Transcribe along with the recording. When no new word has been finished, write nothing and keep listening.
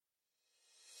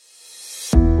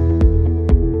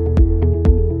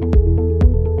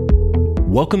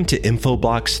Welcome to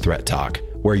Infoblox Threat Talk,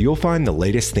 where you'll find the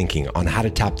latest thinking on how to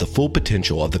tap the full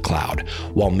potential of the cloud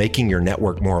while making your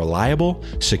network more reliable,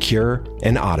 secure,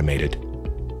 and automated.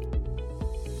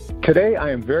 Today,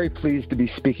 I am very pleased to be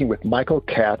speaking with Michael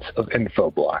Katz of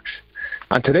Infoblox.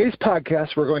 On today's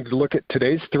podcast, we're going to look at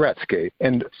today's threatscape.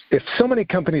 And if so many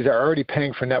companies are already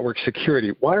paying for network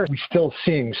security, why are we still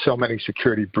seeing so many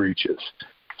security breaches?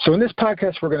 So in this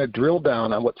podcast, we're going to drill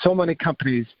down on what so many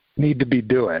companies need to be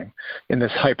doing in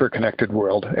this hyper-connected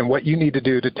world and what you need to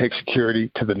do to take security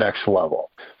to the next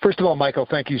level. First of all, Michael,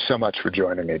 thank you so much for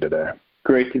joining me today.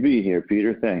 Great to be here,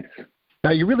 Peter. Thanks.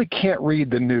 Now, you really can't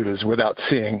read the news without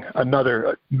seeing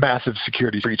another massive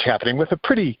security breach happening with a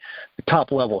pretty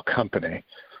top-level company.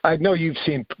 I know you've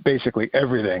seen basically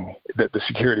everything that the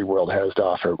security world has to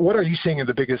offer. What are you seeing as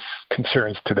the biggest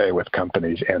concerns today with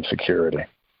companies and security?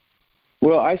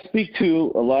 Well, I speak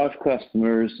to a lot of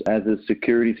customers as a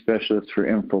security specialist for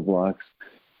Infoblox,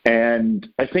 and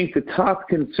I think the top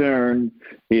concern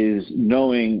is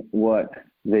knowing what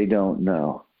they don't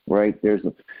know, right?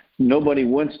 Nobody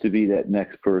wants to be that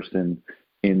next person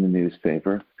in the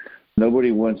newspaper.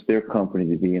 Nobody wants their company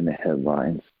to be in the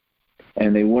headlines,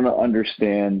 and they want to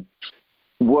understand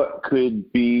what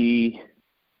could be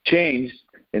changed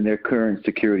in their current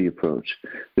security approach.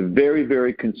 They're very,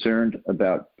 very concerned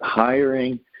about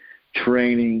hiring,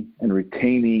 training, and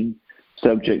retaining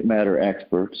subject matter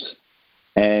experts,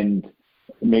 and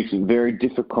it makes it very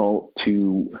difficult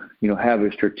to, have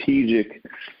a strategic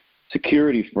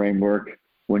security framework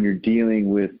when you're dealing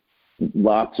with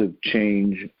lots of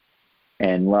change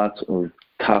and lots of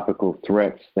topical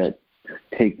threats that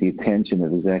take the attention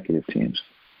of executive teams.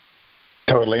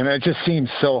 Totally, and it just seems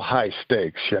so high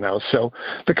stakes, So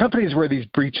the companies where these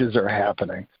breaches are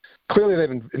happening, clearly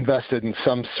they've invested in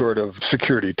some sort of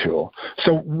security tool.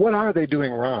 So what are they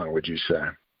doing wrong, would you say?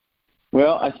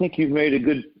 Well, I think you've made a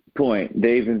good point.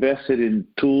 They've invested in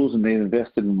tools, and they've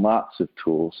invested in lots of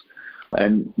tools.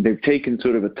 And they've taken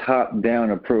sort of a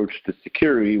top-down approach to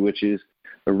security, which is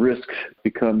a risk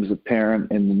becomes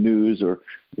apparent in the news or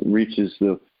reaches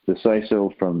the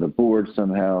CISO from the board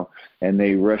somehow, and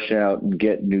they rush out and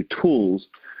get new tools.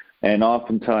 And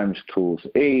oftentimes tools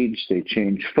age, they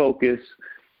change focus,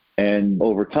 and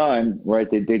over time, right,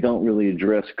 they don't really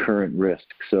address current risk.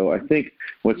 So I think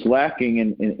what's lacking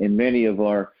in many of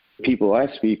our people I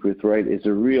speak with, right, is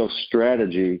a real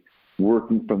strategy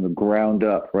working from the ground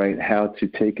up, right, how to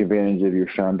take advantage of your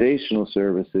foundational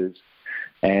services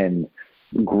and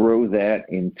grow that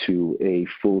into a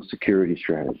full security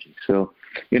strategy. So,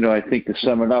 I think to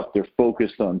sum it up, they're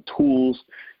focused on tools.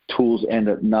 Tools end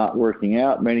up not working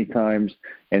out many times,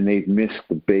 and they've missed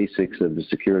the basics of the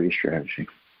security strategy.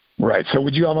 Right. So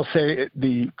would you almost say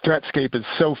the threatscape is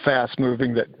so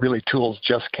fast-moving that really tools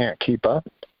just can't keep up?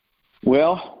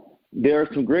 Well, there are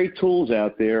some great tools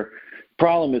out there.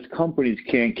 Problem is companies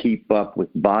can't keep up with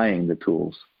buying the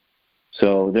tools.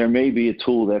 So there may be a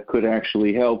tool that could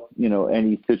actually help,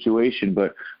 any situation,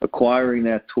 but acquiring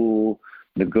that tool,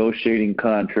 negotiating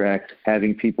contracts,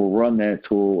 having people run that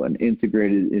tool and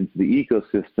integrate it into the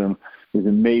ecosystem is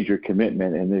a major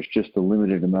commitment, and there's just a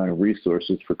limited amount of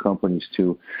resources for companies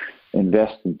to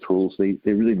invest in tools. They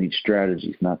really need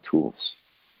strategies, not tools.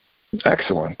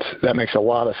 Excellent. That makes a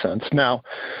lot of sense. Now,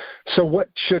 so what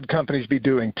should companies be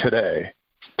doing today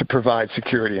to provide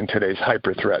security in today's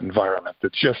hyper-threat environment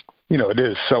that's just, it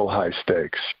is so high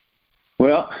stakes?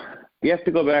 Well, you have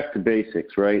to go back to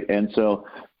basics, right? And so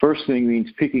first thing means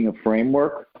picking a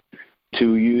framework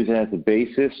to use as a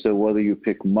basis. So whether you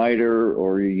pick MITRE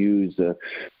or you use a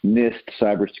NIST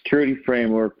cybersecurity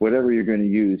framework, whatever you're going to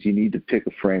use, you need to pick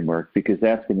a framework because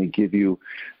that's going to give you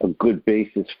a good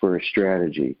basis for a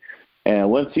strategy.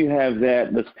 And once you have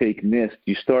that, let's take NIST,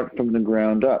 you start from the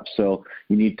ground up. So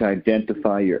you need to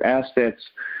identify your assets,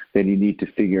 then you need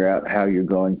to figure out how you're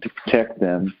going to protect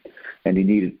them, and you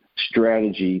need a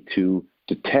strategy to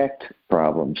detect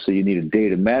problems. So you need a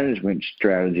data management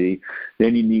strategy,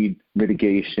 then you need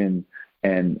mitigation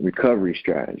and recovery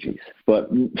strategies.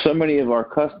 But so many of our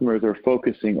customers are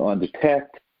focusing on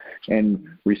detect and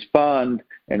respond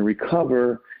and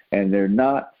recover, and they're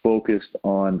not focused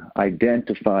on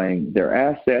identifying their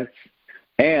assets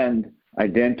and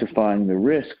identifying the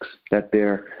risks that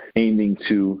they're aiming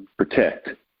to protect.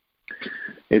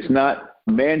 It's not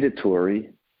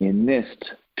mandatory in NIST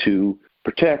to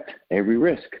protect every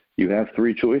risk. You have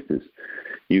three choices.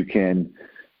 You can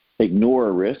ignore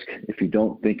a risk if you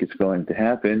don't think it's going to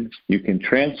happen. You can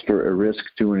transfer a risk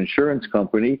to an insurance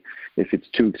company if it's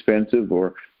too expensive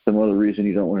or some other reason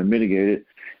you don't want to mitigate it.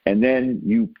 And then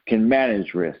you can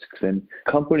manage risks. And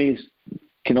companies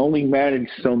can only manage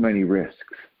so many risks.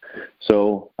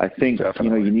 So I think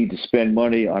Definitely. you need to spend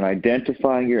money on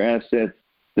identifying your assets,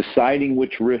 deciding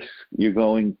which risks you're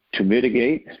going to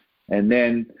mitigate, and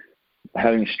then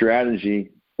having a strategy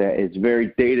that is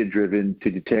very data-driven to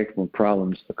detect when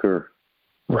problems occur.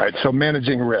 Right. So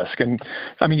managing risk. And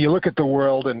I mean, you look at the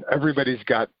world and everybody's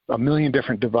got a million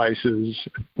different devices,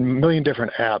 a million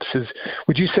different apps.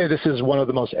 Would you say this is one of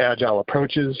the most agile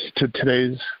approaches to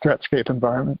today's threatscape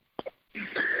environment?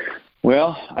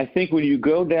 Well, I think when you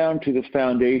go down to the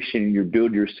foundation and you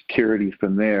build your security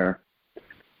from there,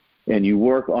 and you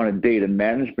work on a data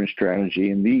management strategy,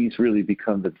 and these really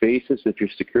become the basis of your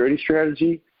security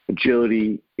strategy,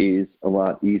 agility is a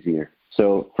lot easier.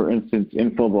 So, for instance,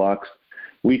 Infoblox,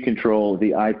 we control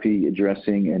the IP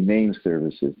addressing and name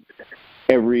services.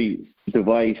 Every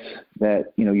device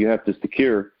that you have to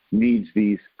secure needs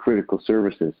these critical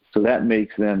services. So that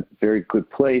makes them a very good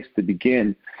place to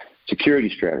begin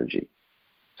security strategy.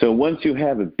 So once you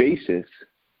have a basis,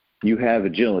 you have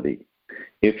agility.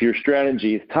 If your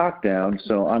strategy is top-down,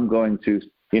 so I'm going to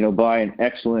buy an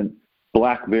excellent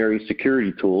BlackBerry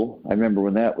security tool. I remember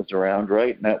when that was around,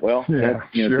 right? That sure.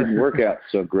 Didn't work out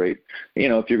so great.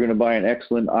 If you're going to buy an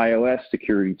excellent iOS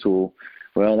security tool,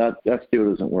 well, that still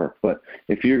doesn't work. But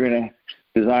if you're going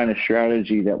to design a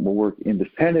strategy that will work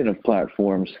independent of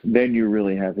platforms, then you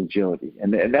really have agility.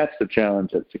 And that's the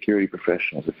challenge that security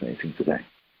professionals are facing today.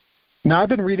 Now, I've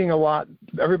been reading a lot.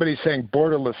 Everybody's saying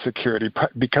borderless security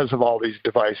because of all these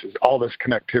devices, all this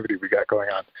connectivity we got going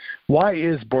on. Why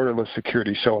is borderless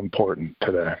security so important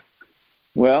today?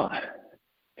 Well,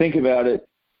 think about it.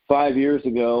 5 years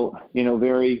ago,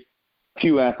 very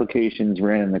few applications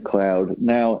ran in the cloud.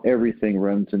 Now everything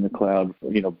runs in the cloud,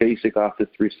 basic Office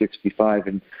 365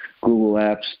 and Google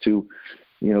Apps to,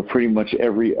 pretty much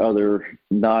every other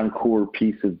non-core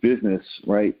piece of business,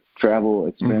 right? Travel,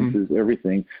 expenses,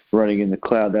 everything running in the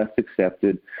cloud, that's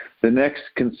accepted. The next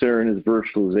concern is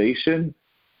virtualization.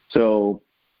 So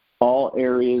all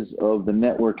areas of the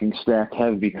networking stack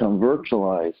have become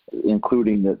virtualized,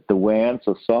 including the WAN.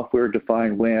 So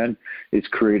software-defined WAN is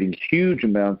creating huge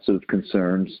amounts of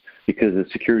concerns because the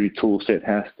security tool set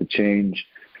has to change.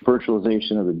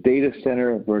 Virtualization of the data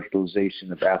center,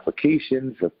 virtualization of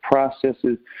applications, of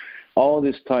processes. All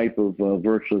this type of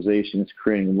virtualization is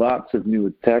creating lots of new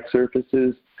attack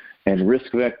surfaces and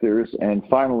risk vectors, and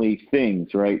finally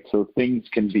things, right? So things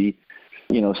can be,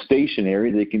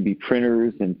 stationary. They can be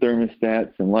printers and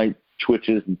thermostats and light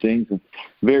switches and things. It's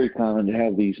very common to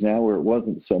have these now where it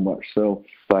wasn't so much so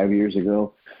 5 years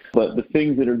ago. But the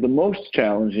things that are the most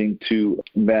challenging to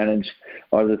manage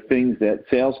are the things that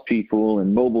salespeople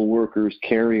and mobile workers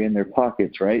carry in their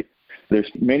pockets, right? There's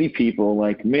many people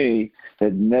like me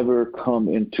that never come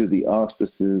into the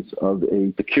auspices of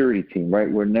a security team, right?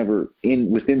 We're never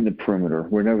within the perimeter.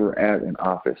 We're never at an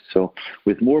office. So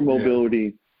with more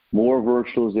mobility, more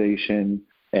virtualization,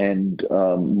 and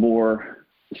more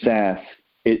SaaS,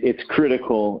 it's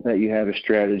critical that you have a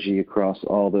strategy across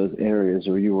all those areas,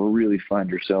 or you will really find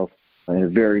yourself in a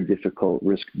very difficult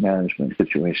risk management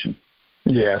situation.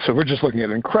 Yeah, so we're just looking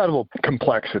at incredible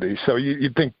complexity. So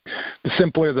you'd think the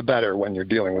simpler the better when you're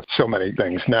dealing with so many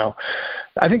things. Now,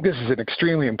 I think this is an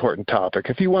extremely important topic.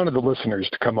 If you wanted the listeners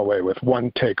to come away with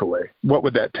one takeaway, what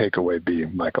would that takeaway be,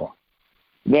 Michael?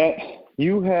 That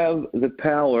you have the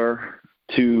power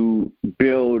to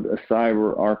build a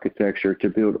cyber architecture, to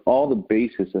build all the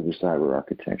basis of a cyber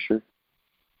architecture,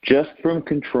 just from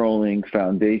controlling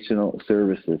foundational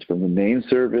services, from the name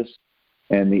service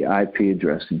and the IP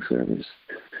addressing service.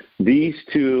 These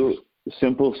two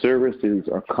simple services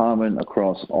are common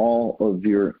across all of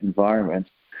your environments.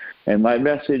 And my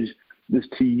message is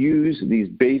to use these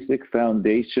basic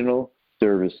foundational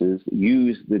services,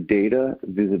 use the data,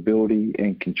 visibility,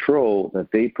 and control that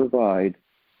they provide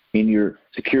in your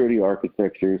security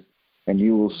architectures, and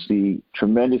you will see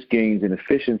tremendous gains in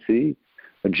efficiency,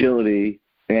 agility,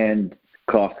 and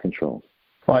cost control.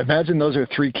 Well, I imagine those are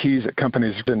three keys that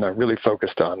companies have been really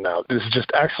focused on now. This is just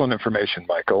excellent information,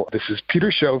 Michael. This is Peter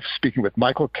Shoaf speaking with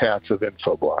Michael Katz of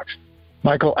Infoblox.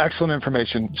 Michael, excellent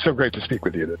information. So great to speak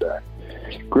with you today.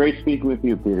 Great speaking with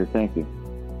you, Peter. Thank you.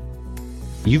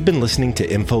 You've been listening to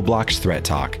Infoblox Threat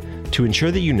Talk. To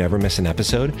ensure that you never miss an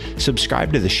episode,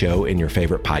 subscribe to the show in your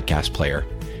favorite podcast player.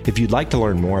 If you'd like to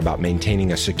learn more about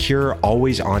maintaining a secure,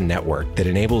 always-on network that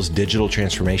enables digital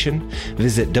transformation,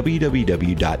 visit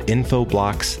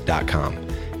www.infoblox.com.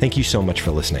 Thank you so much for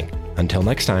listening. Until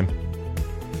next time.